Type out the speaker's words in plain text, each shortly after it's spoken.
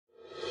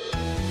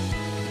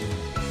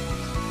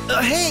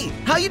Hey,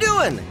 how you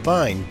doing?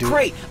 Fine.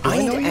 Great. I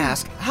need know to you?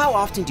 ask, how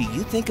often do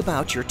you think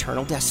about your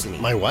eternal destiny?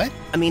 My what?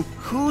 I mean,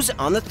 who's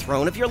on the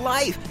throne of your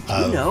life? Do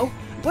you know?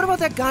 What about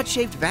that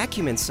God-shaped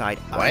vacuum inside?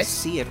 I What?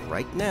 see it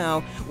right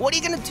now. What are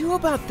you going to do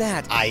about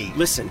that? I-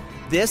 Listen,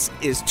 this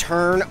is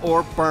turn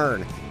or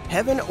burn.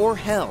 Heaven or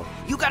hell.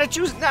 You got to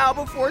choose now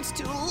before it's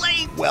too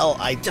late. Well,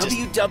 I just...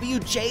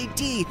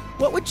 WWJD.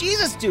 What would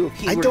Jesus do if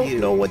he I were don't you?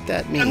 know what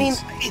that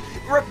means. I mean,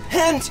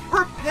 repent!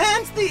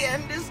 Repent! The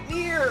end is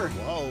near.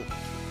 Whoa.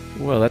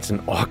 Well, that's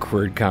an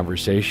awkward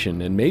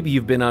conversation, and maybe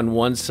you've been on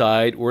one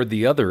side or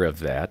the other of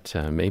that.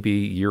 Maybe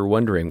you're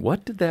wondering,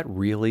 what did that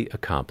really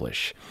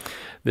accomplish?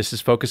 This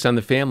is Focus on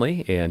the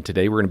Family, and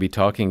today we're going to be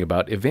talking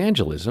about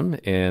evangelism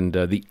and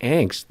the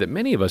angst that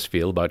many of us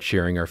feel about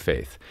sharing our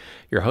faith.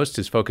 Your host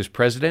is Focus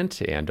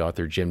President and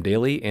author Jim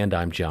Daly, and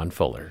I'm John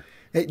Fuller.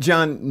 Hey,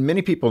 John,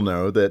 many people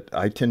know that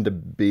I tend to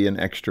be an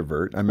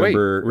extrovert. I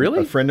remember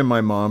really? a friend of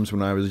my mom's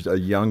when I was a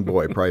young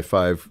boy, probably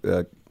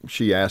 5,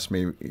 she asked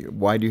me,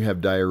 why do you have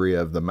diarrhea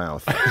of the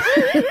mouth?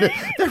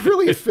 That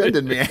really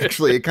offended me,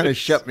 actually. It kind of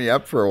shut me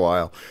up for a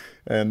while.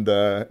 And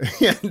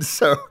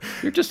so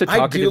You're just a I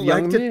talkative do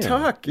young like man. to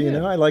talk, you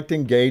know. I like to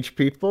engage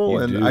people, You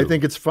and do. I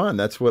think it's fun.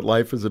 That's what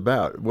life is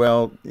about.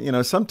 Well, you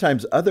know,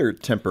 sometimes other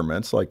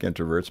temperaments, like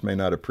introverts, may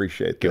not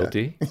appreciate that.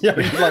 Guilty? Yeah,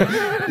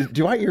 like,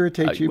 do I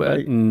irritate you? Well,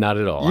 buddy? not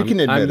at all. You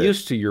can admit I'm it.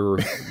 used to your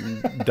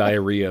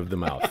diarrhea of the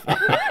mouth.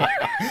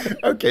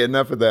 Okay,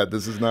 enough of that.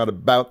 This is not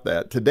about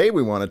that. Today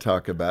we want to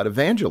talk about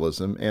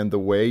evangelism and the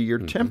way your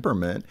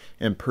temperament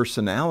and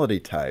personality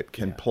type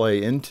can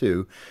play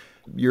into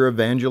your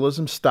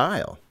evangelism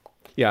style.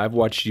 Yeah, I've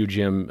watched you,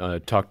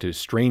 Jim, talk to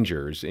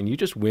strangers, and you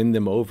just win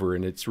them over,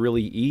 and it's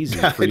really easy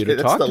for you to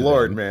That's talk the to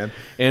Lord, them. man.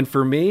 And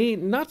for me,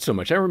 not so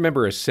much. I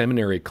remember a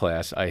seminary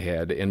class I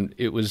had, and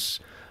it was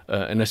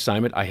an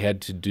assignment. I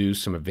had to do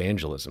some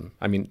evangelism.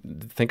 I mean,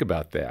 think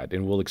about that,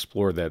 and we'll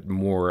explore that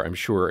more, I'm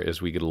sure,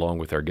 as we get along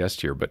with our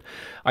guest here. But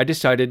I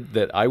decided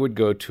that I would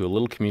go to a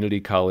little community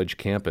college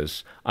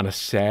campus on a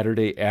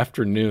Saturday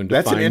afternoon to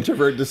That's find an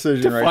introvert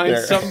decision right find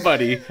there.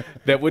 somebody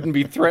that wouldn't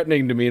be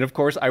threatening to me. And of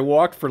course, I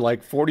walked for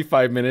like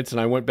 45 minutes,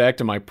 and I went back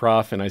to my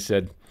prof and I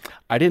said,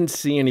 I didn't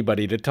see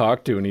anybody to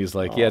talk to. And he's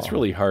like, yeah, it's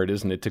really hard,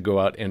 isn't it, to go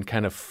out and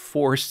kind of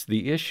force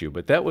the issue.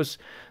 But that was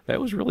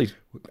really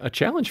a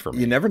challenge for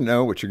me. You never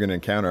know what you're going to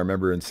encounter. I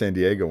remember in San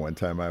Diego one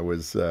time I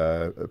was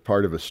a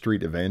part of a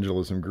street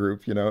evangelism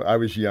group. You know, I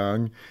was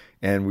young,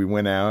 and we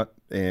went out,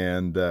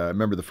 and I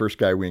remember the first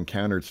guy we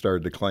encountered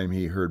started to claim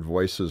he heard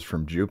voices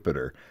from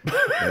Jupiter.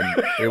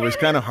 And it was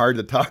kind of hard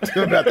to talk to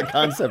him about the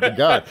concept of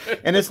God.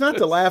 And it's not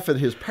to laugh at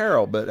his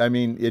peril, but I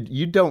mean,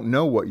 you don't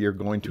know what you're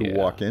going to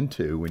walk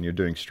into when you're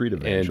doing street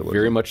evangelism. And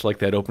very much like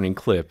that opening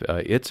clip,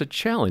 it's a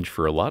challenge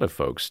for a lot of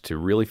folks to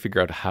really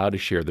figure out how to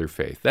share their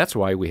faith. That's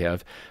why we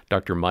have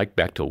Dr. Mike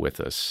Bechtel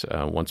with us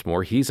once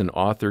more. He's an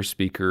author,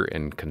 speaker,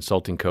 and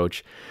consulting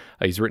coach.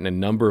 He's written a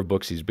number of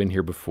books. He's been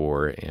here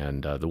before,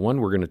 and the one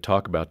we're going to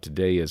talk about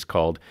today is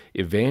called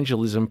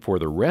Evangelism for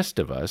the Rest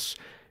of Us,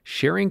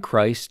 Sharing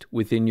Christ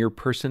Within Your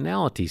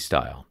Personality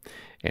Style.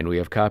 And we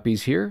have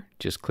copies here.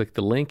 Just click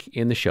the link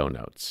in the show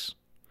notes.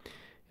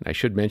 And I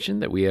should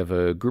mention that we have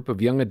a group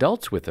of young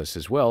adults with us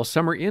as well,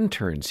 summer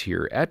interns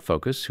here at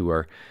Focus who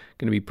are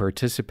going to be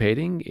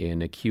participating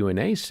in a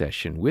Q&A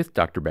session with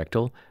Dr.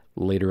 Bechtel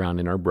later on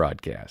in our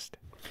broadcast.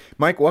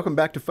 Mike, welcome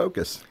back to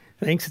Focus.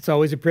 Thanks. It's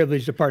always a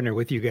privilege to partner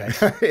with you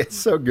guys. It's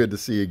so good to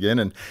see you again,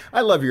 and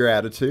I love your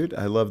attitude.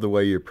 I love the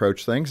way you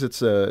approach things. It's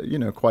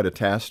quite a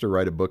task to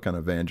write a book on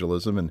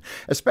evangelism, and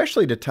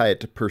especially to tie it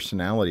to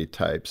personality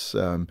types.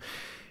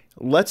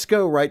 Let's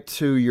go right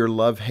to your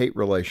love-hate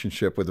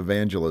relationship with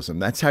evangelism.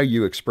 That's how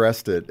you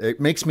expressed it. It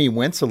makes me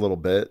wince a little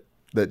bit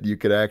that you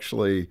could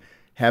actually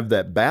have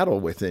that battle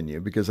within you,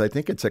 because I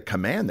think it's a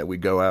command that we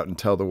go out and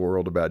tell the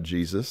world about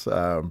Jesus.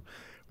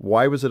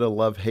 Why was it a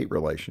love-hate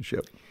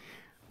relationship?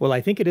 Well, I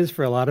think it is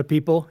for a lot of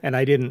people, and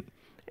I didn't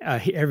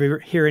ever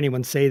hear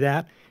anyone say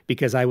that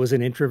because I was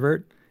an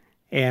introvert.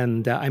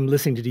 And I'm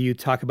listening to you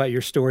talk about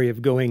your story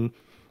of going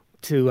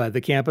to the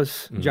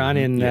campus, John,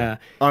 in the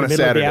On a middle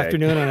Saturday. of the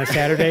afternoon on a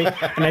Saturday.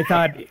 And I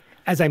thought,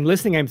 as I'm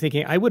listening, I'm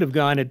thinking I would have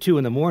gone at 2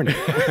 a.m.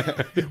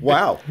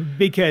 Wow.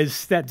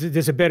 because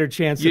there's a better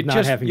chance of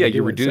not having to do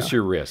you it, reduce so.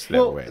 your risk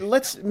that way.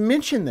 Let's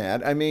mention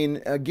that. I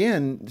mean,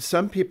 again,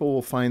 some people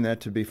will find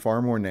that to be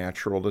far more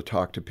natural to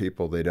talk to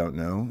people they don't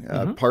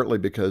know, partly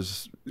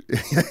because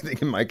I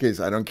think in my case,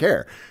 I don't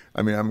care.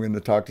 I mean, I'm going to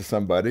talk to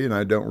somebody and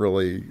I don't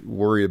really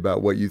worry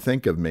about what you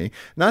think of me.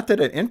 Not that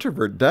an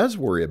introvert does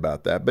worry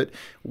about that, but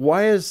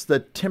why is the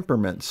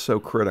temperament so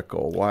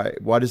critical?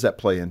 Why does that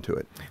play into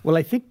it? Well,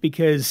 I think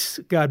because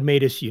God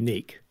made us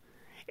unique.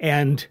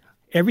 And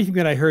everything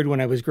that I heard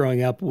when I was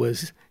growing up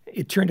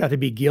it turned out to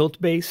be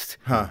guilt-based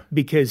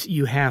because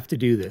you have to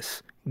do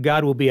this.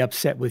 God will be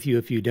upset with you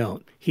if you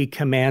don't. He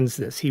commands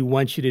this. He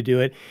wants you to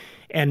do it.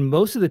 And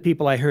most of the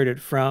people I heard it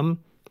from,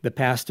 the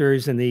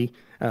pastors and the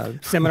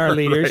seminar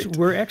leaders,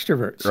 were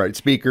extroverts. Right,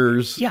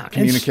 speakers,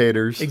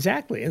 communicators.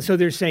 Exactly. And so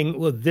they're saying,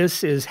 well,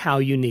 this is how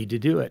you need to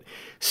do it.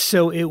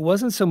 So it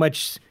wasn't so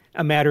much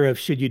a matter of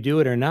should you do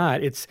it or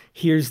not. It's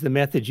here's the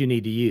method you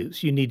need to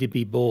use. You need to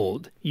be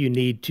bold. You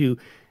need to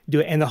do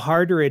it. And the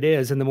harder it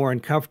is and the more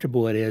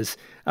uncomfortable it is,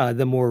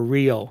 the more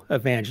real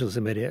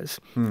evangelism it is.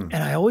 And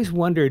I always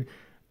wondered,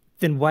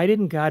 then why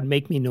didn't God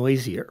make me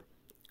noisier?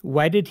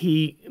 Why did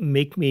he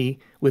make me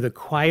with a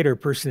quieter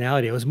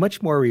personality? I was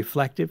much more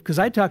reflective because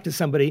I talk to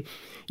somebody,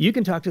 you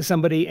can talk to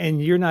somebody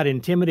and you're not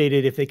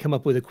intimidated if they come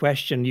up with a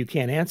question you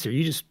can't answer.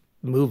 You just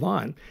move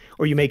on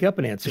or you make up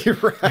an answer. You're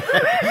right.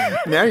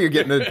 Now you're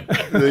getting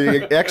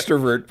the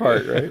extrovert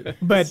part,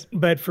 right?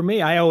 But for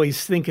me, I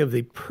always think of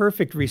the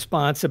perfect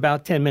response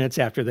about 10 minutes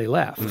after they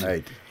left.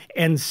 Right.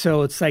 And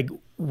so it's like,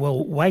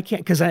 well, why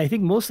can't, because I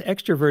think most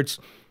extroverts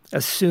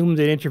assume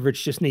that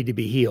introverts just need to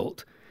be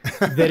healed.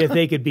 That if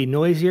they could be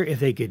noisier, if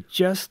they could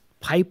just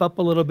pipe up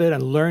a little bit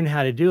and learn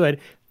how to do it,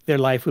 their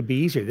life would be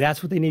easier.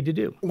 That's what they need to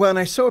do. Well, and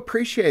I so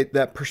appreciate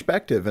that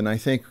perspective. And I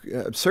think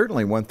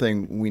certainly one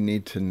thing we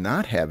need to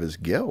not have is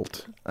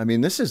guilt. I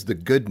mean, this is the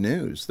good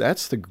news.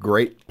 That's the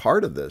great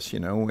part of this,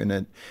 and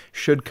it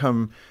should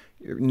come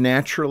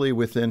naturally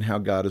within how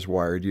God has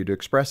wired you to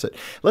express it.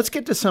 Let's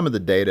get to some of the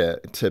data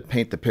to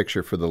paint the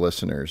picture for the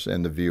listeners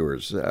and the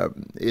viewers.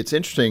 It's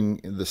interesting,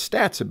 the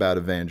stats about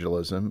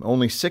evangelism,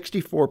 only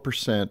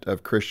 64%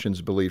 of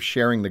Christians believe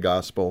sharing the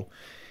gospel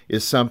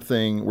is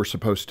something we're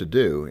supposed to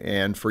do.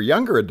 And for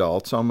younger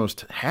adults,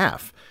 almost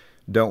half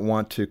don't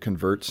want to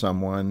convert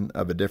someone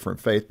of a different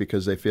faith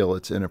because they feel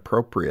it's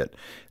inappropriate.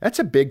 That's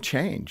a big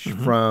change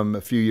from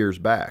a few years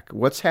back.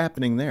 What's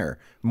happening there?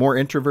 More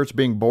introverts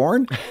being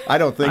born? I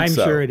don't think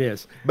so. I'm sure it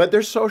is. But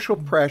there's social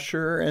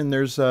pressure and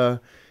there's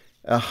a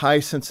high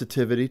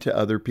sensitivity to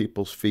other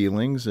people's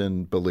feelings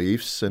and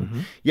beliefs.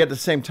 And yet at the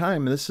same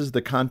time, this is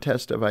the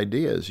contest of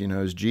ideas.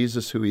 Is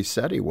Jesus who he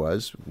said he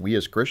was? We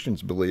as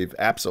Christians believe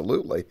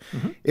absolutely.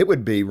 It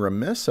would be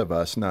remiss of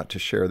us not to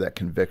share that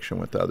conviction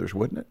with others,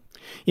 wouldn't it?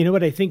 You know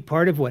what? I think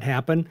part of what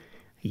happened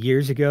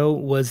years ago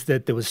was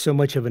that there was so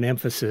much of an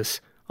emphasis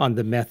on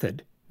the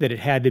method, that it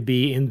had to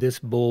be in this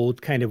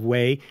bold kind of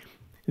way,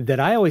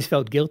 that I always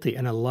felt guilty.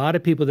 And a lot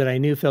of people that I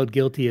knew felt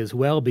guilty as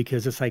well,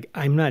 because it's like,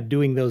 I'm not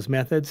doing those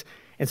methods.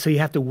 And so you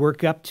have to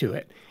work up to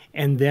it.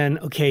 And then,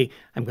 okay,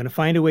 I'm going to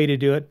find a way to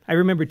do it. I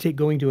remember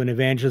going to an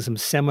evangelism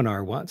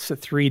seminar once, a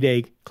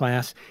 3-day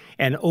class.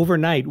 And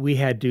overnight, we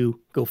had to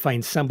go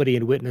find somebody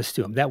and witness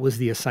to them. That was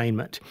the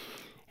assignment.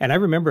 And I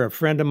remember a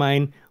friend of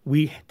mine,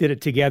 we did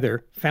it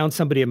together, found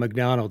somebody at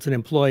McDonald's, an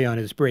employee on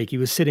his break. He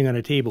was sitting on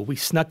a table. We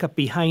snuck up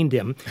behind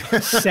him,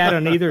 sat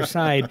on either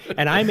side,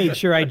 and I made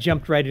sure I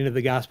jumped right into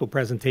the gospel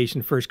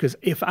presentation first, because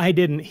if I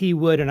didn't, he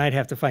would, and I'd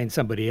have to find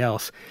somebody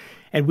else.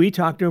 And we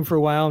talked to him for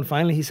a while, and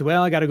finally he said,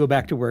 well, I got to go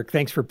back to work.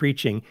 Thanks for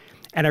preaching.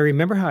 And I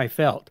remember how I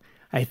felt.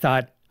 I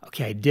thought,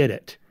 okay, I did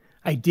it.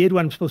 I did what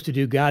I'm supposed to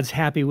do. God's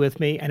happy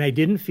with me, and I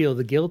didn't feel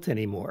the guilt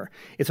anymore.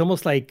 It's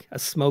almost like a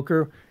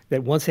smoker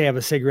that once they have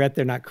a cigarette,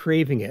 they're not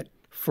craving it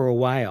for a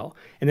while.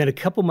 And then a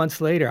couple months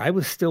later, I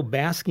was still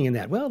basking in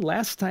that. Well,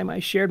 last time I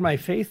shared my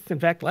faith, in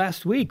fact,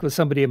 last week with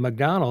somebody at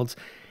McDonald's,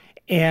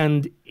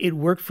 and it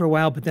worked for a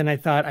while, but then I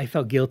thought I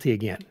felt guilty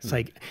again. It's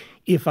like,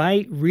 if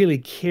I really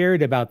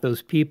cared about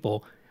those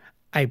people,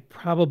 I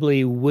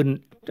probably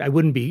wouldn't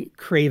be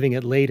craving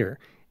it later.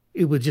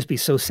 It would just be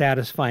so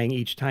satisfying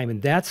each time.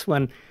 And that's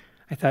when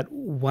I thought,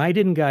 why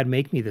didn't God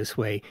make me this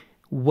way?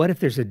 What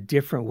if there's a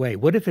different way?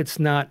 What if it's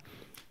not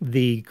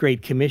the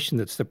Great Commission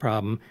that's the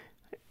problem?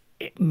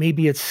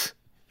 Maybe it's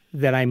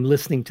that I'm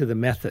listening to the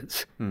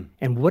methods.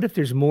 And what if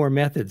there's more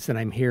methods than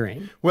I'm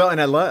hearing? Well,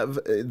 and I love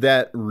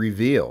that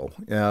reveal.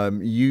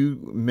 You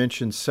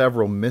mentioned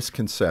several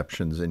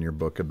misconceptions in your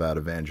book about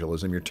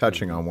evangelism. You're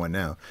touching on one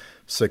now.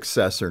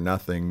 Success or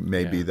nothing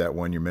may be that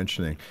one you're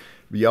mentioning.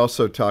 You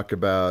also talk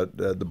about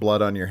the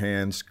blood on your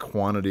hands,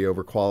 quantity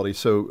over quality.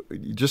 So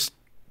just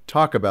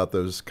talk about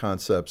those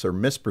concepts or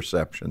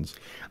misperceptions.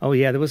 Oh,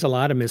 yeah, there was a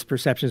lot of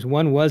misperceptions.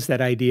 One was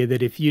that idea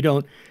that if you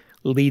don't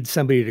lead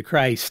somebody to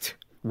Christ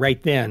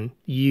right then,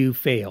 you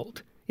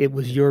failed. It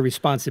was your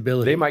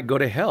responsibility. They might go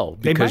to hell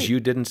because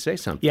you didn't say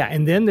something. Yeah,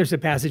 and then there's a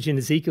passage in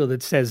Ezekiel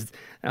that says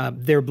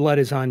their blood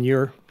is on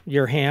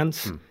your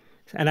hands.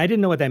 And I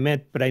didn't know what that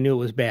meant, but I knew it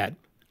was bad.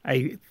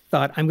 I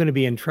thought, I'm going to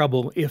be in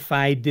trouble if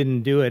I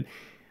didn't do it.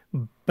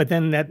 But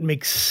then that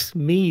makes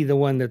me the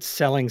one that's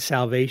selling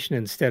salvation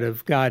instead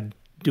of God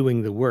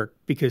doing the work,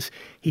 because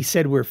he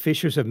said we're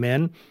fishers of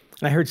men.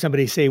 And I heard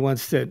somebody say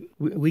once that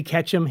we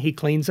catch them, he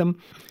cleans them.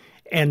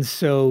 And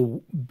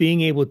so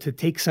being able to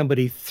take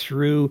somebody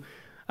through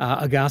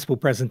a gospel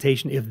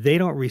presentation, if they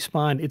don't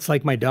respond, it's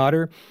like my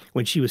daughter,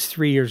 when she was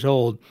 3 years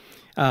old,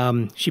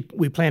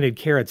 we planted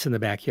carrots in the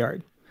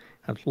backyard,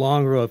 a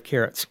long row of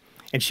carrots.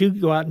 And she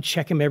would go out and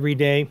check them every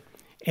day,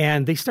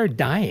 and they start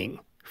dying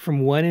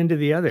from one end to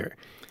the other.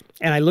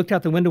 And I looked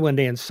out the window one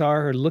day and saw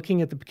her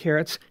looking at the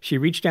carrots. She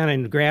reached down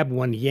and grabbed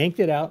one, yanked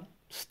it out,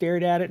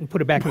 stared at it, and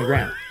put it back in the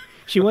ground.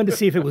 She wanted to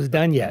see if it was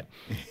done yet.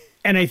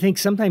 And I think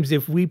sometimes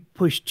if we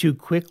push too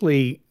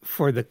quickly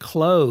for the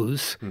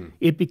close,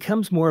 it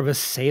becomes more of a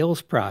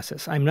sales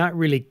process. I'm not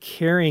really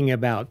caring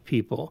about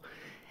people.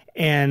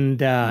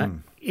 And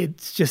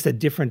it's just a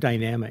different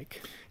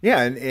dynamic.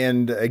 Yeah,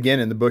 and again,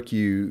 in the book,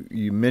 you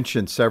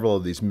mentioned several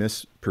of these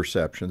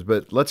misperceptions,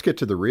 but let's get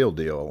to the real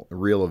deal,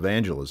 real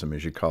evangelism,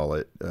 as you call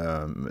it,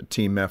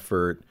 team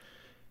effort,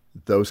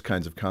 those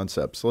kinds of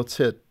concepts. Let's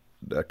hit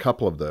a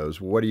couple of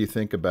those. What do you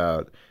think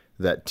about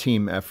that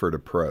team effort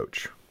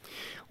approach?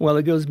 Well,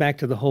 it goes back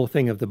to the whole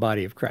thing of the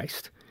body of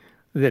Christ,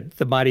 that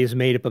the body is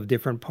made up of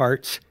different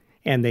parts,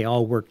 and they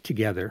all work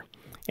together.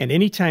 And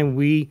anytime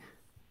we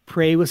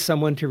pray with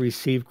someone to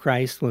receive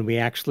Christ, when we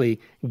actually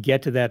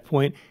get to that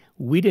point,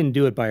 we didn't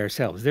do it by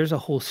ourselves. There's a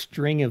whole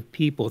string of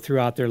people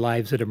throughout their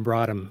lives that have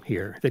brought them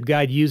here, that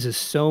God uses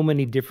so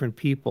many different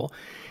people.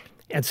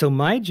 And so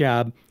my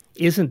job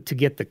isn't to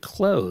get the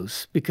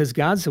clothes, because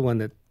God's the one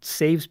that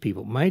saves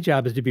people. My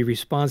job is to be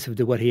responsive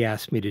to what he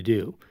asked me to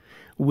do,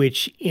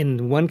 which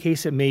in one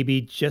case it may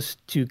be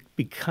just to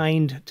be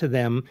kind to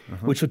them,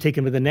 which will take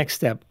them to the next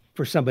step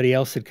for somebody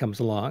else that comes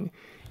along,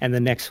 and the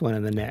next one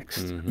and the next.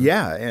 Mm-hmm.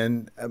 Yeah,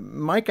 and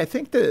Mike, I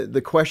think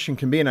the question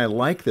can be, and I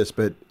like this,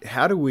 but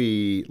how do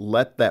we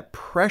let that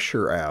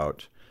pressure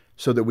out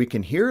so that we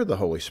can hear the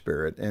Holy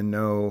Spirit and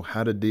know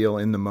how to deal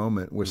in the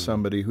moment with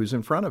somebody who's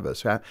in front of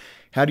us?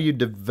 How do you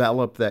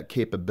develop that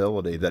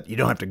capability that you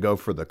don't have to go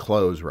for the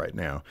clothes right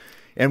now?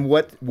 And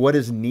what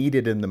is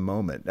needed in the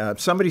moment?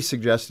 Somebody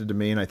suggested to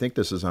me, and I think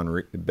this is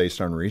based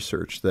on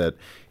research, that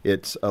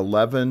it's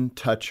 11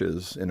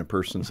 touches in a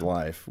person's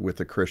life with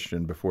a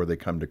Christian before they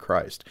come to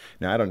Christ.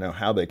 Now, I don't know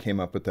how they came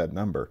up with that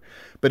number,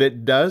 but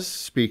it does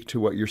speak to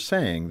what you're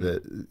saying,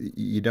 that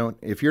you don't,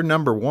 if you're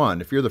number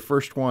one, if you're the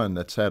first one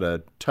that's had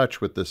a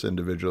touch with this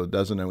individual that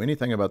doesn't know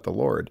anything about the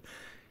Lord,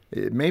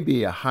 it may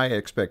be a high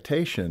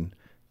expectation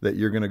that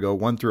you're going to go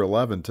 1 through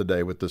 11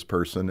 today with this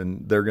person,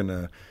 and they're going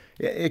to,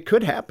 it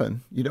could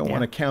happen. You don't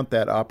want to count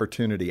that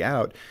opportunity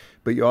out,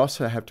 but you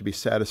also have to be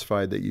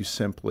satisfied that you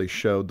simply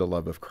showed the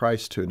love of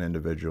Christ to an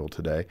individual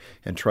today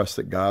and trust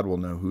that God will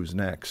know who's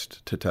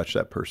next to touch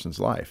that person's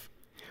life.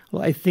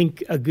 Well, I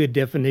think a good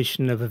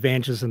definition of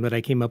evangelism that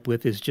I came up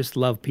with is just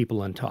love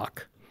people and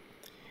talk,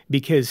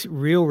 because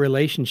real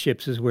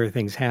relationships is where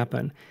things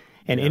happen.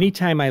 And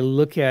anytime I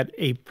look at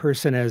a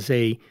person as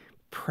a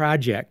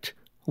project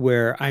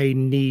where I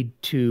need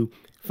to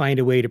find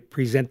a way to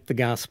present the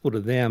gospel to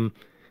them,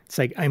 it's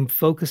like I'm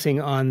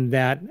focusing on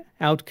that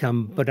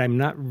outcome, but I'm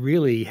not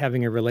really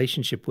having a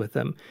relationship with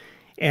them.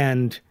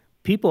 And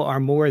people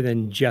are more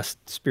than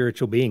just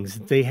spiritual beings.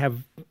 They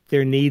have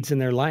their needs in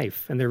their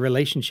life and their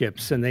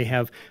relationships, and they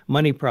have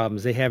money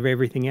problems. They have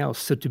everything else.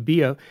 So to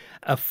be a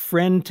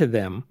friend to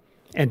them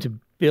and to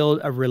build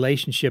a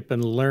relationship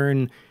and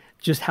learn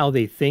just how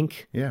they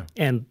think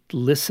and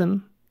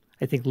listen.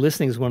 I think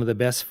listening is one of the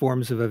best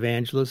forms of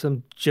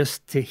evangelism,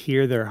 just to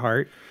hear their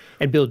heart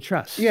and build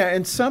trust. Yeah,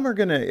 and some are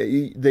going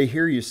to, they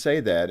hear you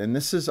say that, and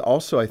this is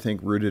also, I think,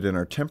 rooted in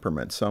our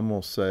temperament. Some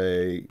will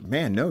say,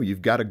 man, no,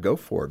 you've got to go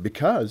for it,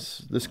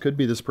 because this could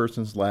be this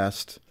person's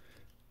last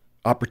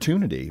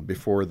opportunity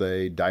before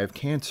they die of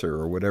cancer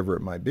or whatever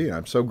it might be. And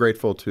I'm so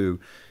grateful to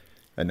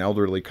an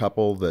elderly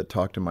couple that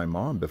talked to my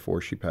mom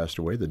before she passed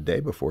away, the day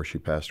before she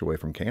passed away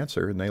from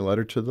cancer, and they led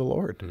her to the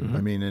Lord. Mm-hmm.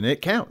 I mean, and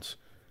it counts.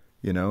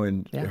 You know,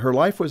 and her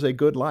life was a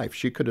good life.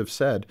 She could have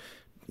said,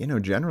 you know,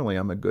 generally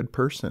I'm a good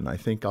person. I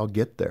think I'll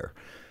get there.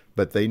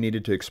 But they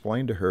needed to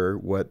explain to her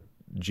what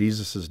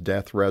Jesus'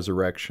 death,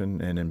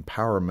 resurrection, and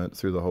empowerment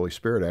through the Holy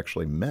Spirit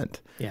actually meant.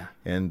 Yeah.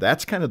 And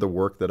that's kind of the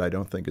work that I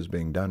don't think is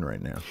being done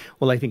right now.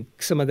 Well, I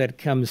think some of that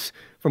comes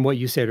from what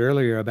you said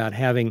earlier about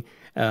having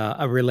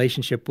a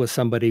relationship with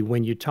somebody.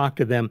 When you talk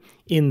to them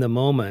in the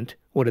moment,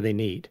 what do they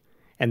need?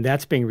 And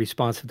that's being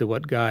responsive to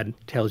what God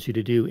tells you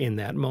to do in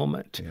that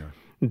moment. Yeah.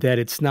 That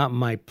it's not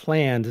my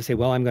plan to say,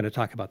 well, I'm going to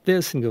talk about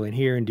this and go in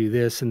here and do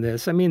this and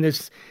this. I mean,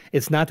 it's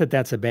not that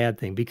that's a bad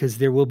thing, because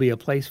there will be a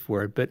place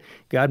for it, but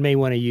God may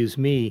want to use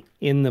me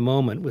in the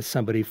moment with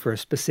somebody for a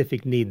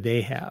specific need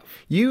they have.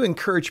 You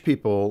encourage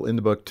people in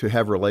the book to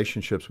have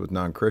relationships with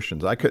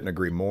non-Christians. I couldn't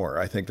agree more.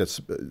 I think that's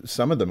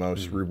some of the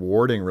most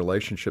rewarding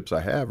relationships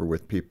I have are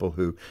with people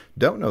who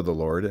don't know the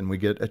Lord, and we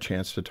get a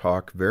chance to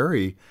talk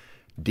very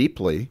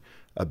deeply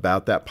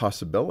about that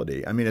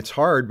possibility. I mean, it's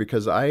hard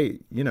because I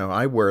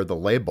wear the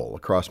label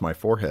across my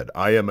forehead.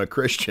 I am a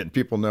Christian.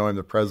 People know I'm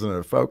the president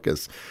of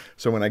Focus.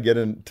 So when I get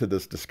into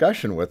this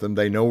discussion with them,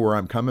 they know where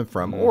I'm coming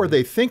from, or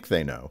they think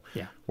they know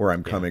where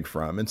I'm coming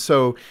from. And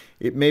so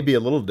it may be a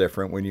little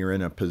different when you're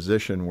in a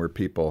position where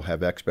people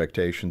have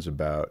expectations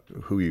about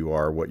who you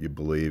are, what you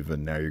believe,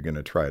 and now you're going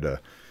to try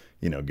to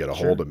get a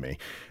hold of me.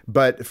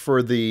 But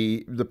for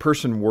the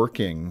person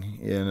working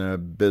in a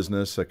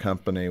business, a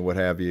company, what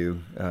have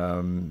you,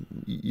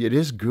 it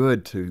is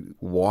good to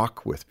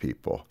walk with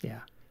people. Yeah.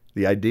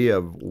 The idea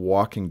of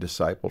walking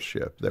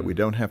discipleship, that we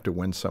don't have to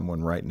win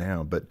someone right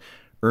now, but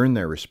earn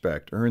their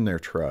respect, earn their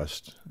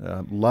trust,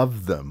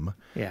 love them,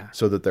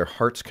 so that their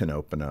hearts can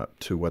open up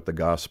to what the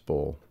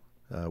gospel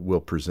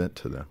will present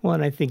to them. Well,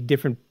 and I think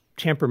different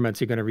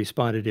temperaments are going to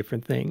respond to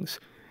different things.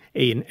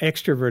 An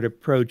extrovert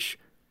approach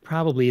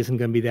probably isn't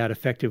going to be that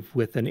effective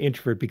with an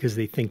introvert because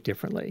they think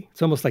differently.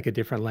 It's almost like a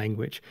different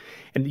language.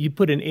 And you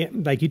take an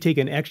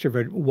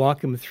extrovert, walk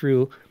them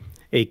through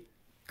a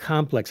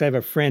complex. I have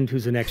a friend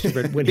who's an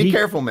extrovert. Be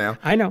careful now.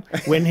 I know.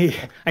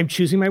 I'm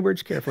choosing my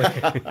words carefully.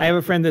 I have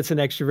a friend that's an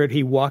extrovert.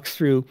 He walks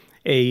through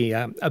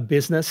a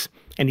business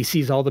and he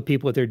sees all the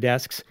people at their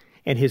desks.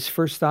 And his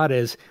first thought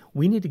is,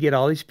 we need to get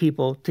all these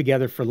people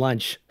together for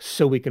lunch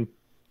so we can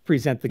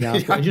present the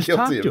gospel and just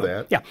talk to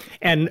them. Yeah.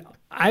 And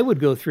I would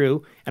go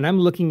through and I'm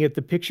looking at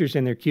the pictures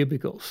in their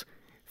cubicles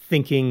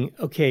thinking,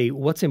 okay,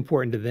 what's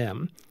important to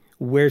them?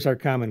 Where's our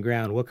common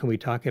ground? What can we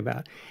talk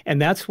about?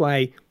 And that's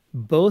why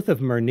both of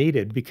them are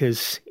needed,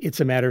 because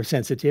it's a matter of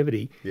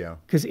sensitivity. Yeah.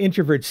 Because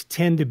introverts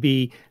tend to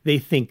be, they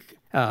think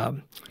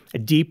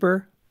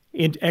deeper.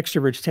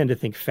 Extroverts tend to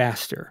think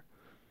faster.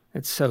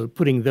 And so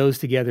putting those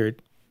together,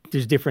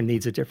 there's different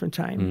needs at different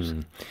times.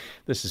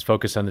 This is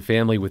Focus on the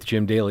Family with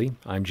Jim Daly.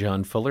 I'm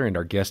John Fuller, and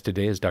our guest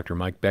today is Dr.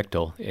 Mike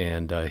Bechtel,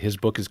 and his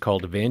book is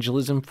called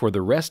Evangelism for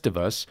the Rest of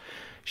Us,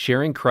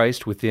 Sharing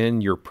Christ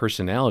Within Your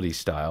Personality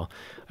Style.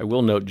 I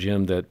will note,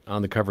 Jim, that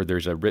on the cover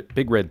there's a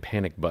big red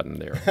panic button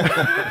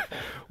there,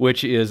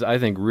 which is, I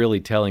think,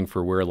 really telling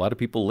for where a lot of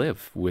people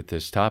live with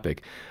this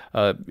topic.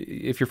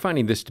 If you're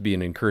finding this to be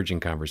an encouraging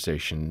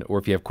conversation, or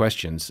if you have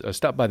questions,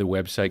 stop by the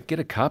website, get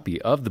a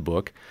copy of the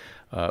book,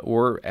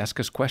 or ask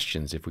us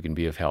questions if we can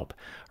be of help.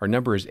 Our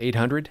number is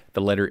 800,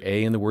 the letter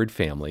A in the word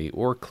family,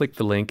 or click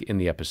the link in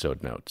the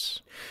episode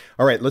notes.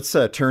 All right, let's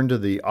turn to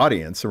the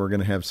audience, and we're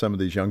going to have some of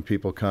these young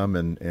people come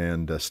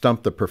and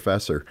stump the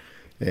professor.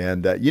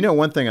 And,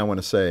 one thing I want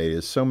to say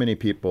is so many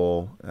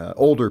people,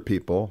 older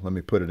people, let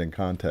me put it in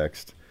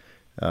context,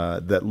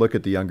 that look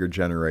at the younger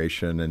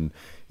generation and,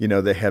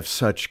 they have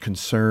such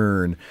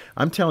concern.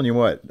 I'm telling you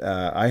what,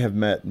 I have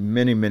met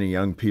many, many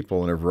young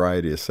people in a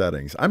variety of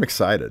settings. I'm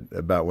excited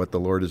about what the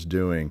Lord is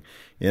doing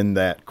in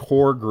that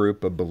core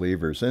group of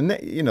believers. And,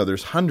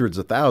 there's hundreds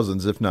of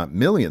thousands, if not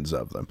millions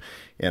of them.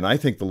 And I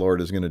think the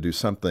Lord is going to do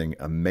something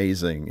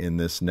amazing in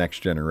this next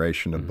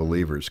generation of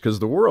believers, because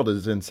the world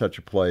is in such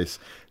a place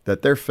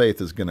that their faith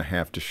is going to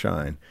have to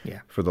shine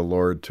for the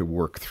Lord to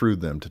work through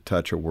them to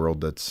touch a world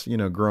that's,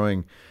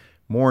 growing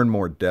more and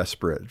more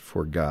desperate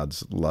for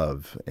God's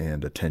love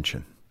and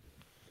attention.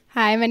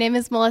 Hi, my name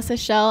is Melissa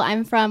Schill.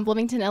 I'm from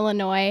Bloomington,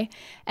 Illinois.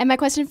 And my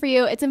question for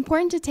you, it's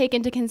important to take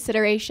into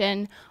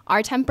consideration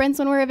our temperance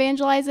when we're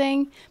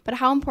evangelizing, but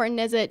how important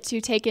is it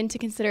to take into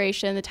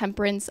consideration the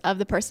temperance of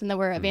the person that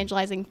we're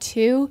evangelizing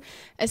to,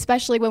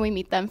 especially when we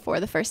meet them for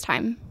the first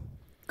time?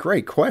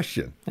 Great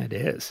question. It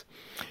is.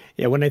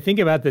 Yeah, when I think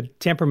about the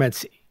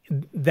temperaments,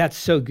 that's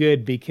so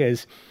good,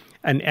 because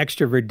an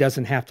extrovert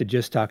doesn't have to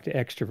just talk to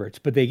extroverts,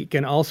 but they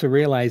can also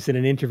realize that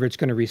an introvert's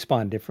going to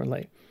respond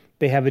differently.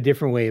 They have a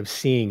different way of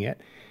seeing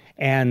it.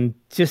 And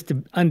just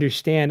to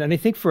understand, and I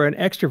think for an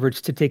extrovert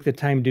to take the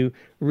time to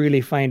really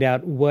find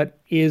out what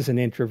is an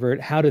introvert,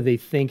 how do they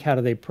think, how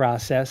do they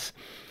process,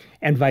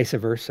 and vice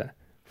versa.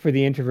 For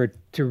the introvert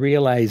to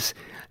realize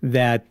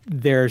that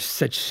there's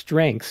such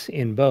strengths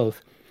in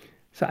both.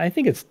 So I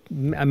think it's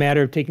a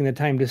matter of taking the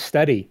time to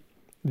study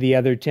the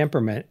other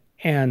temperament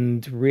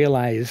and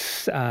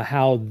realize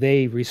how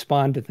they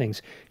respond to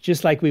things,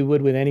 just like we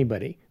would with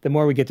anybody. The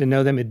more we get to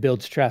know them, it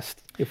builds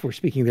trust if we're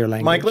speaking their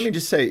language. Mike, let me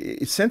just say,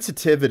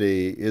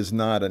 sensitivity is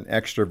not an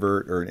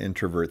extrovert or an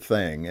introvert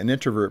thing. An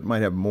introvert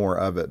might have more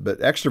of it, but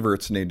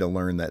extroverts need to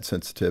learn that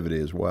sensitivity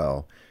as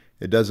well.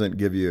 It doesn't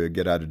give you a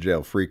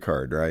get-out-of-jail-free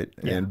card, right?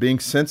 Yeah. And being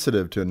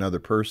sensitive to another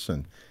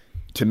person,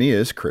 to me,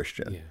 is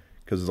Christian,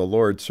 because the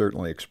Lord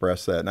certainly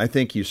expressed that. And I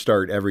think you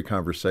start every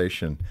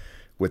conversation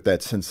with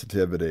that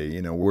sensitivity.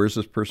 Where's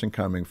this person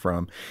coming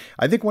from?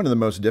 I think one of the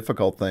most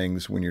difficult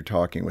things when you're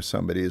talking with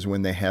somebody is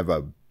when they have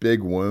a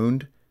big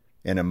wound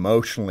and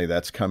emotionally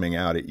that's coming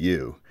out at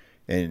you.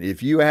 And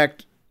if you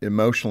act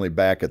emotionally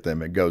back at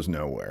them, it goes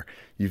nowhere.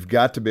 You've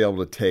got to be able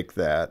to take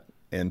that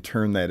and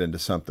turn that into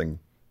something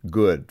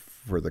good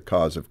for the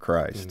cause of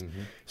Christ.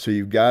 Mm-hmm. So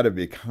you've got to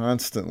be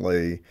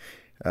constantly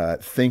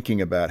thinking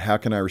about how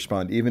can I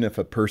respond, even if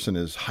a person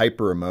is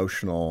hyper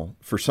emotional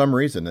for some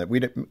reason that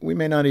we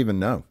may not even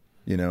know.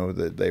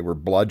 That they were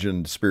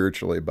bludgeoned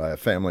spiritually by a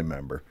family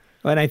member.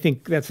 And I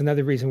think that's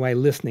another reason why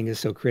listening is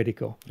so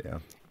critical. Yeah.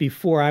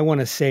 Before I want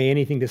to say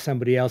anything to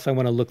somebody else, I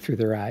want to look through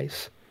their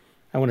eyes.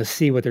 I want to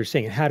see what they're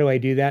saying. How do I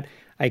do that?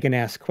 I can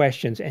ask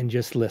questions and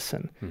just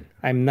listen.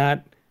 I'm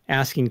not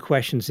asking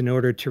questions in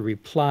order to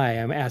reply.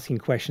 I'm asking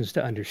questions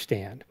to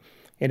understand.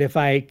 And if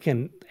I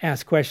can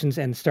ask questions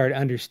and start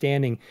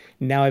understanding,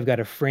 now I've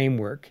got a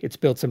framework. It's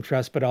built some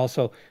trust, but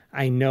also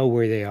I know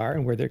where they are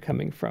and where they're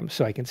coming from,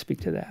 so I can speak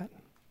to that.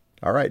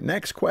 All right,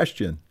 next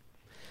question.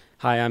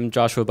 Hi, I'm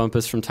Joshua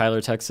Bumpus from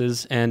Tyler,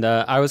 Texas, and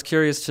I was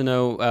curious to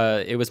know,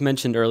 it was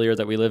mentioned earlier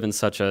that we live in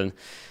such a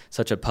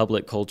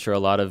public culture. A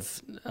lot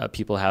of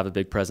people have a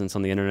big presence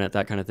on the internet,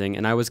 that kind of thing,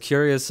 and I was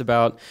curious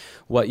about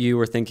what you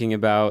were thinking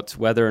about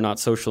whether or not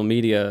social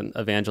media,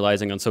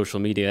 evangelizing on social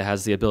media,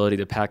 has the ability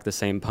to pack the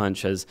same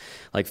punch as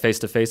like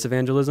face-to-face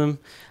evangelism.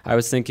 I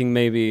was thinking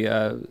maybe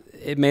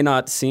it may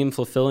not seem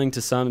fulfilling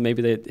to some,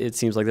 maybe it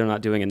seems like they're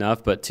not doing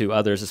enough, but to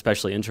others,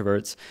 especially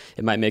introverts,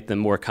 it might make them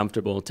more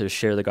comfortable to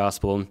share the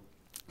gospel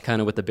kind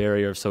of with the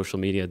barrier of social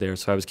media there.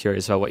 So I was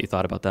curious about what you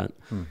thought about that.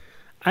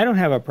 I don't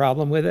have a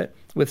problem with it,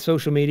 with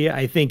social media.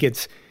 I think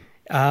it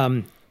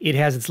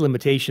has its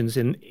limitations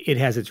and it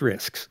has its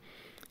risks.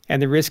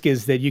 And the risk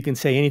is that you can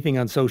say anything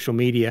on social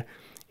media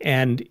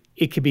and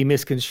it could be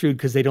misconstrued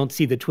because they don't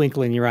see the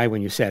twinkle in your eye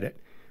when you said it,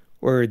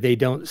 or they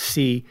don't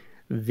see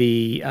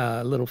the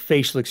little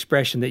facial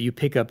expression that you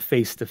pick up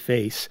face to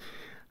face.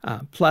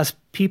 Plus,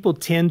 people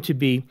tend to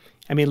be,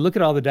 look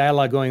at all the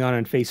dialogue going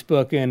on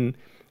Facebook and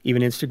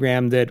even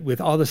Instagram, that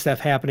with all the stuff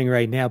happening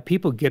right now,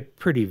 people get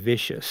pretty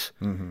vicious.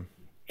 Mm-hmm.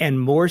 And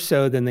more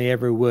so than they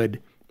ever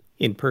would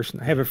in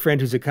person. I have a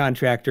friend who's a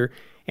contractor,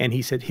 and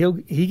he said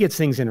he gets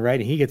things in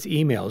writing. He gets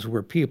emails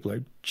where people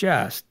are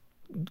just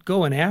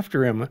going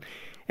after him.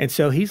 And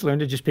so he's learned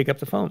to just pick up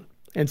the phone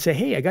and say,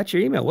 hey, I got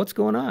your email. What's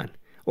going on?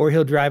 Or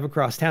he'll drive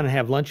across town and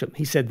have lunch with them.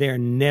 He said they're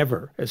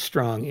never as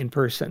strong in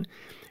person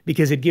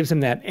because it gives them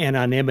that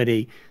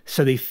anonymity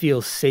so they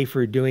feel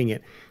safer doing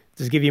it.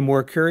 Does it give you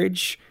more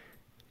courage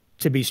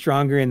to be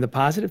stronger in the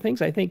positive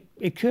things? I think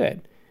it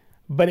could.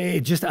 But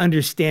just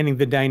understanding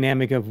the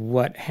dynamic of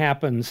what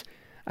happens,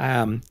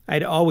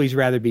 I'd always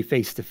rather be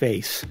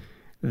face-to-face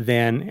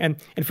than...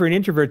 And for an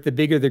introvert, the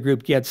bigger the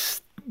group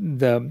gets,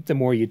 the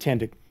more you tend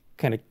to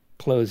kind of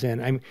close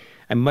in.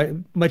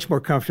 I'm much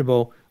more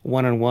comfortable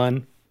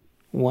one-on-one,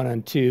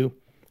 one-on-two.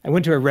 I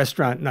went to a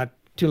restaurant not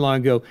too long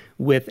ago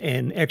with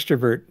an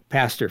extrovert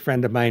pastor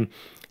friend of mine,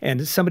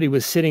 and somebody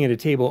was sitting at a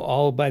table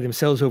all by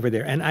themselves over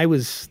there. And I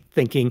was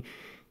thinking,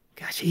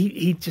 gosh,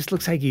 he just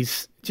looks like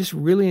he's just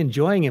really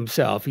enjoying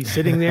himself. He's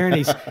sitting there and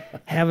he's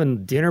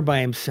having dinner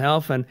by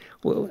himself. And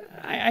well,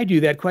 I do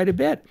that quite a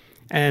bit.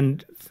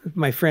 And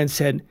my friend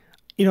said,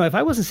 if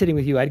I wasn't sitting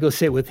with you, I'd go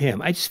sit with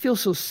him. I just feel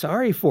so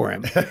sorry for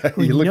him.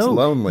 He looks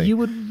lonely. You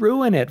would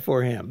ruin it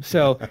for him.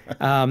 So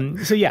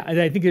yeah,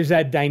 I think there's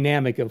that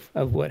dynamic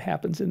of what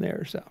happens in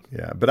there. So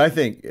yeah, but I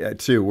think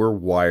too, we're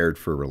wired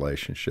for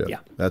relationship. Yeah.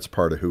 That's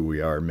part of who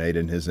we are, made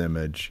in His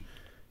image,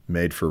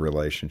 made for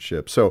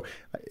relationship. So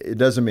it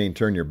doesn't mean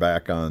turn your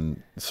back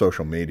on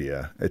social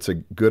media. It's a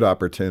good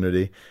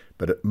opportunity,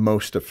 but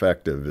most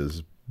effective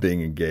is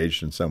being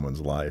engaged in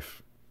someone's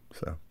life.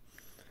 So,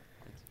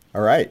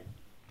 all right.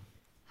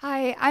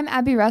 Hi, I'm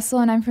Abby Russell,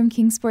 and I'm from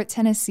Kingsport,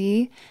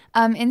 Tennessee.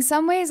 In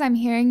some ways, I'm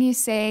hearing you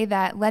say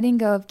that letting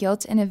go of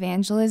guilt in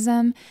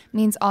evangelism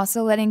means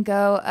also letting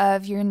go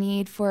of your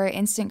need for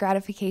instant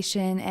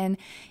gratification and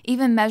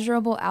even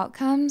measurable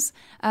outcomes.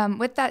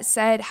 With that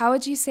said, how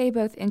would you say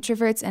both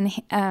introverts and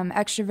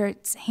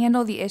extroverts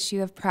handle the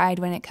issue of pride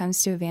when it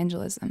comes to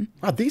evangelism?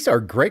 Wow, these are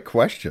great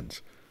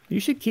questions. you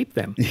should keep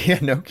them. Yeah,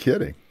 no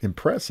kidding.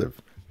 Impressive.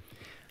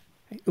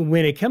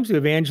 When it comes to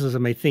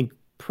evangelism, I think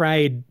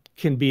pride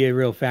can be a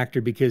real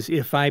factor, because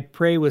if I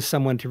pray with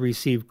someone to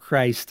receive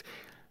Christ,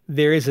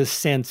 there is a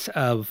sense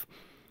of,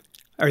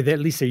 or at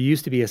least there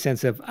used to be a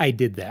sense of, I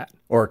did that.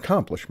 Or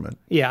accomplishment.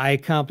 Yeah, I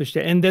accomplished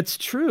it. And that's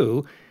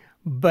true,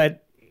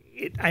 but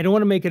I don't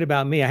want to make it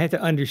about me. I have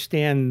to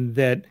understand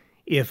that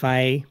if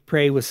I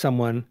pray with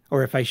someone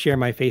or if I share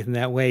my faith in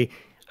that way,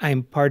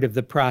 I'm part of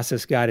the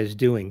process God is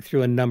doing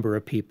through a number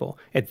of people.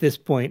 At this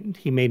point,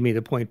 he made me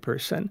the point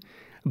person.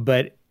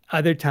 But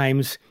other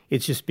times,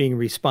 it's just being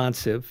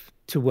responsive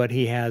to what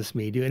he has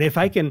me do. And if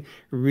I can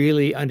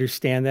really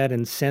understand that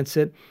and sense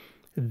it,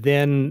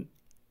 then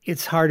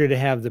it's harder to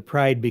have the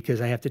pride,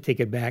 because I have to take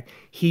it back.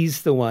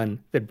 He's the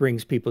one that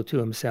brings people to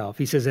himself.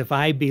 He says, if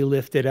I be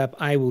lifted up,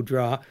 I will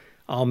draw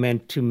all men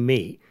to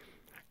me.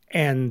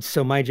 And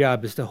so my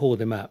job is to hold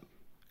him up,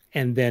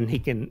 and then he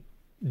can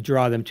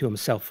draw them to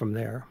himself from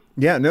there.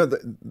 Yeah, no,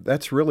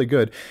 that's really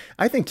good.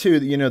 I think, too,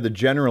 the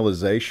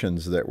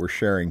generalizations that we're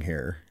sharing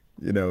here,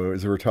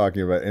 as we're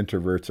talking about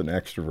introverts and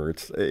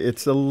extroverts,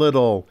 it's a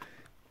little,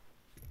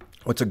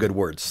 what's a good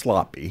word,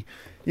 sloppy.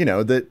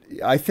 That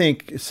I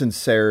think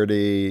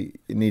sincerity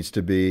needs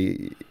to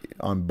be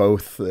on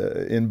both,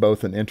 in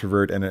both an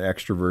introvert and an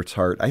extrovert's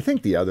heart. I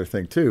think the other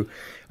thing, too,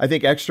 I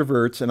think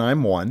extroverts, and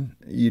I'm one,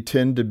 you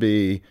tend to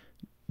be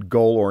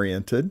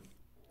goal-oriented.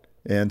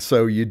 And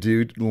so you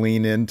do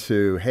lean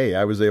into, hey,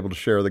 I was able to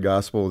share the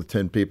gospel with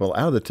 10 people.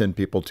 Out of the 10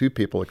 people, 2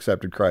 people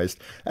accepted Christ.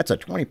 That's a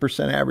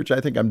 20% average. I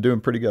think I'm doing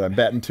pretty good. I'm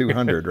batting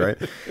 200, right?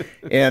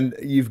 And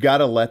you've got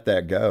to let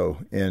that go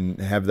and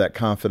have that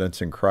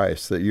confidence in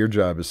Christ that your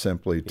job is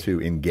simply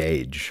to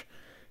engage.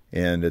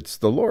 And it's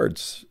the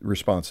Lord's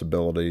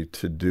responsibility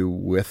to do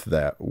with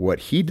that what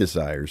he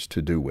desires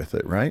to do with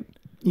it, right?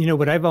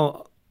 What I've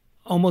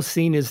almost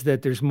seen is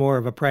that there's more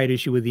of a pride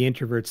issue with the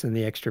introverts than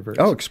the extroverts.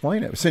 Oh,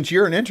 explain it. Since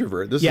you're an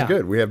introvert, this is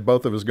good. We have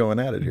both of us going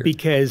at it here.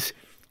 Because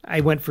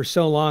I went for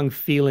so long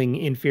feeling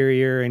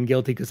inferior and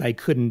guilty because I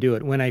couldn't do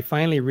it. When I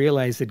finally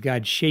realized that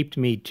God shaped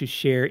me to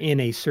share in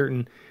a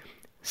certain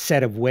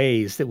set of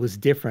ways that was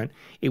different,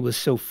 it was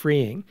so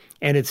freeing.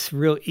 And it's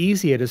real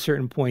easy at a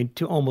certain point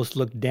to almost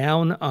look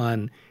down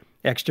on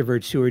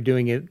extroverts who are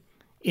doing it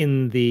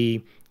in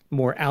the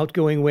more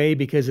outgoing way,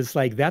 because it's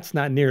like, that's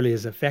not nearly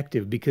as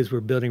effective because we're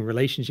building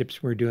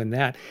relationships, we're doing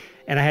that.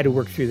 And I had to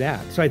work through that.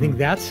 So I think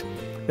that's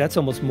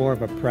almost more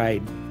of a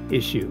pride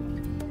issue.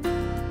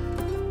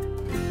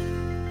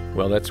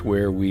 Well, that's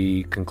where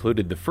we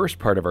concluded the first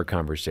part of our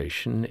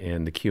conversation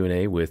and the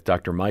Q&A with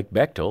Dr. Mike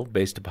Bechtel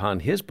based upon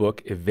his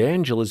book,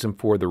 Evangelism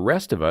for the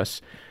Rest of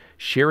Us,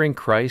 Sharing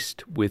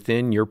Christ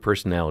Within Your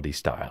Personality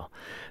Style.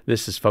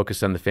 This is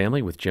Focus on the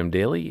Family with Jim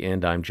Daly,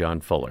 and I'm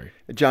John Fuller.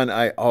 John,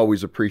 I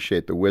always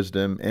appreciate the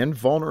wisdom and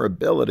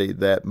vulnerability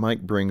that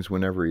Mike brings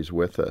whenever he's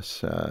with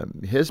us.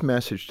 His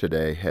message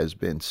today has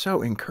been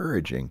so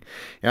encouraging.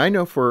 And I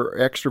know for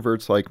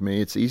extroverts like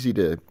me, it's easy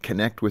to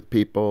connect with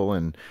people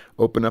and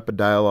open up a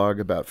dialogue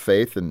about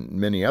faith and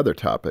many other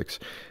topics.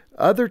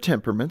 Other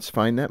temperaments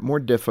find that more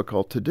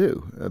difficult to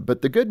do.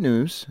 But the good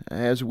news,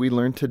 as we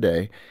learned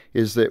today,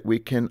 is that we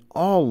can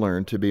all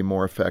learn to be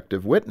more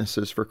effective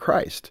witnesses for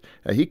Christ.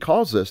 He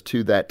calls us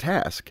to that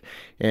task.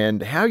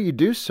 And how you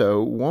do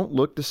so won't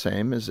look the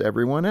same as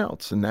everyone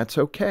else, and that's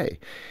okay.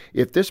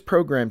 If this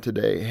program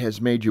today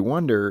has made you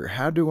wonder,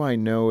 how do I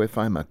know if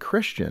I'm a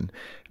Christian?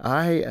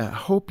 I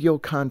hope you'll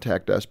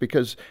contact us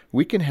because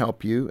we can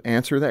help you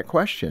answer that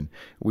question.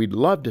 We'd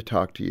love to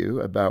talk to you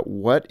about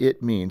what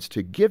it means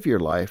to give your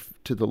life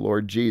to the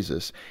Lord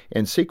Jesus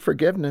and seek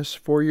forgiveness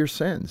for your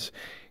sins,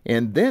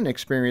 and then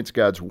experience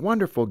God's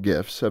wonderful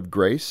gifts of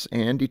grace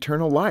and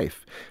eternal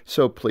life.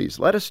 So please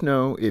let us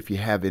know if you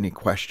have any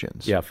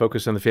questions. Yeah,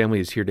 Focus on the Family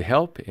is here to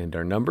help, and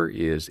our number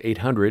is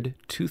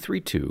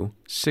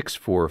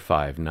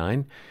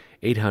 800-232-6459,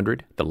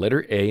 800, the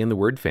letter A in the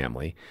word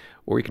family,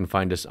 or you can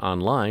find us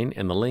online,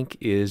 and the link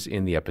is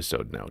in the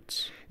episode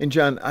notes. And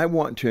John, I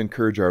want to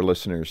encourage our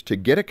listeners to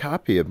get a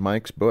copy of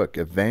Mike's book,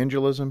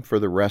 Evangelism for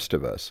the Rest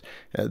of Us.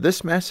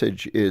 This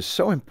message is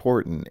so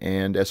important,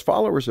 and as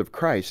followers of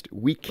Christ,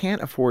 we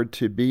can't afford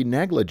to be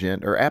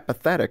negligent or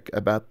apathetic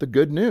about the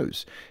good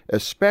news,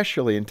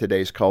 especially in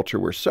today's culture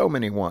where so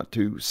many want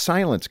to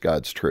silence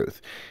God's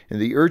truth.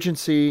 And the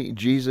urgency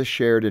Jesus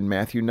shared in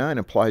Matthew 9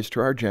 applies to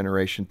our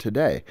generation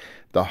today.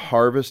 The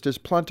harvest is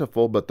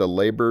plentiful, but the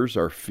laborers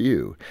are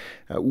few.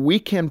 We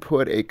can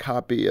put a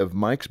copy of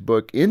Mike's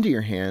book into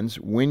your hands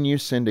when you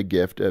send a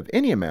gift of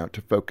any amount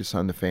to Focus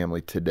on the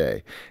Family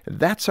today.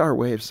 That's our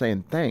way of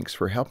saying thanks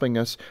for helping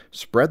us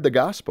spread the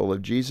gospel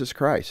of Jesus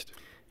Christ.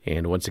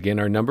 And once again,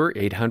 our number,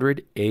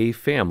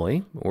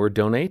 800-A-FAMILY, or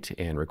donate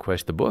and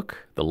request the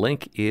book. The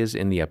link is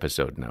in the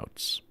episode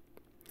notes.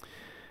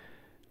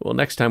 Well,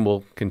 next time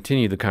we'll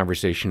continue the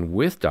conversation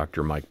with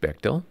Dr. Mike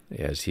Bechtel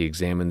as he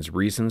examines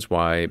reasons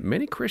why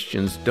many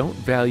Christians don't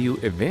value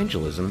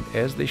evangelism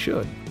as they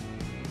should.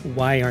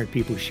 Why aren't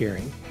people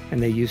sharing?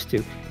 And they used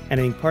to. And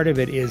I think part of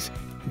it is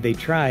they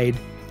tried,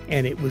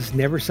 and it was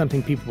never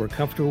something people were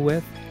comfortable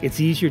with.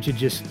 It's easier to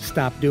just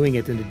stop doing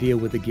it than to deal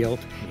with the guilt.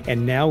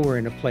 And now we're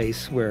in a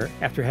place where,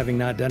 after having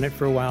not done it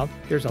for a while,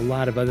 there's a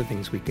lot of other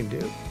things we can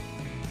do.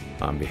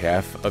 On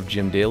behalf of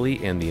Jim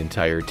Daly and the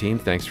entire team,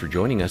 thanks for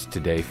joining us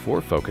today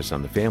for Focus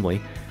on the Family.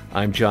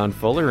 I'm John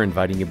Fuller,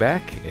 inviting you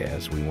back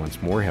as we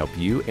once more help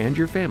you and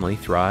your family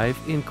thrive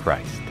in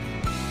Christ.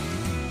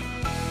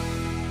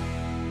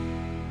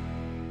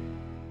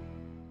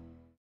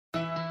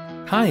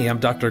 Hi, I'm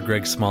Dr.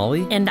 Greg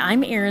Smalley. And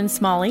I'm Erin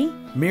Smalley.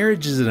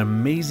 Marriage is an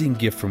amazing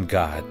gift from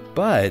God,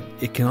 but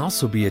it can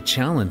also be a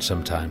challenge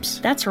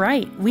sometimes. That's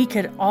right. We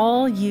could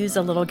all use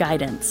a little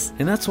guidance.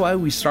 And that's why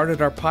we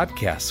started our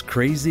podcast,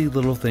 Crazy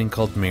Little Thing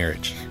Called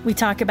Marriage. We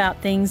talk about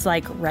things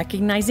like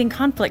recognizing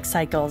conflict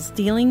cycles,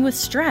 dealing with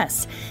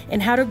stress, and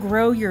how to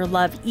grow your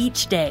love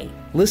each day.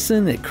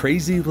 Listen at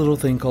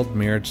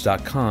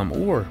crazylittlethingcalledmarriage.com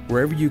or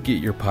wherever you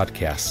get your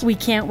podcasts. We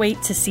can't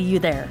wait to see you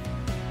there.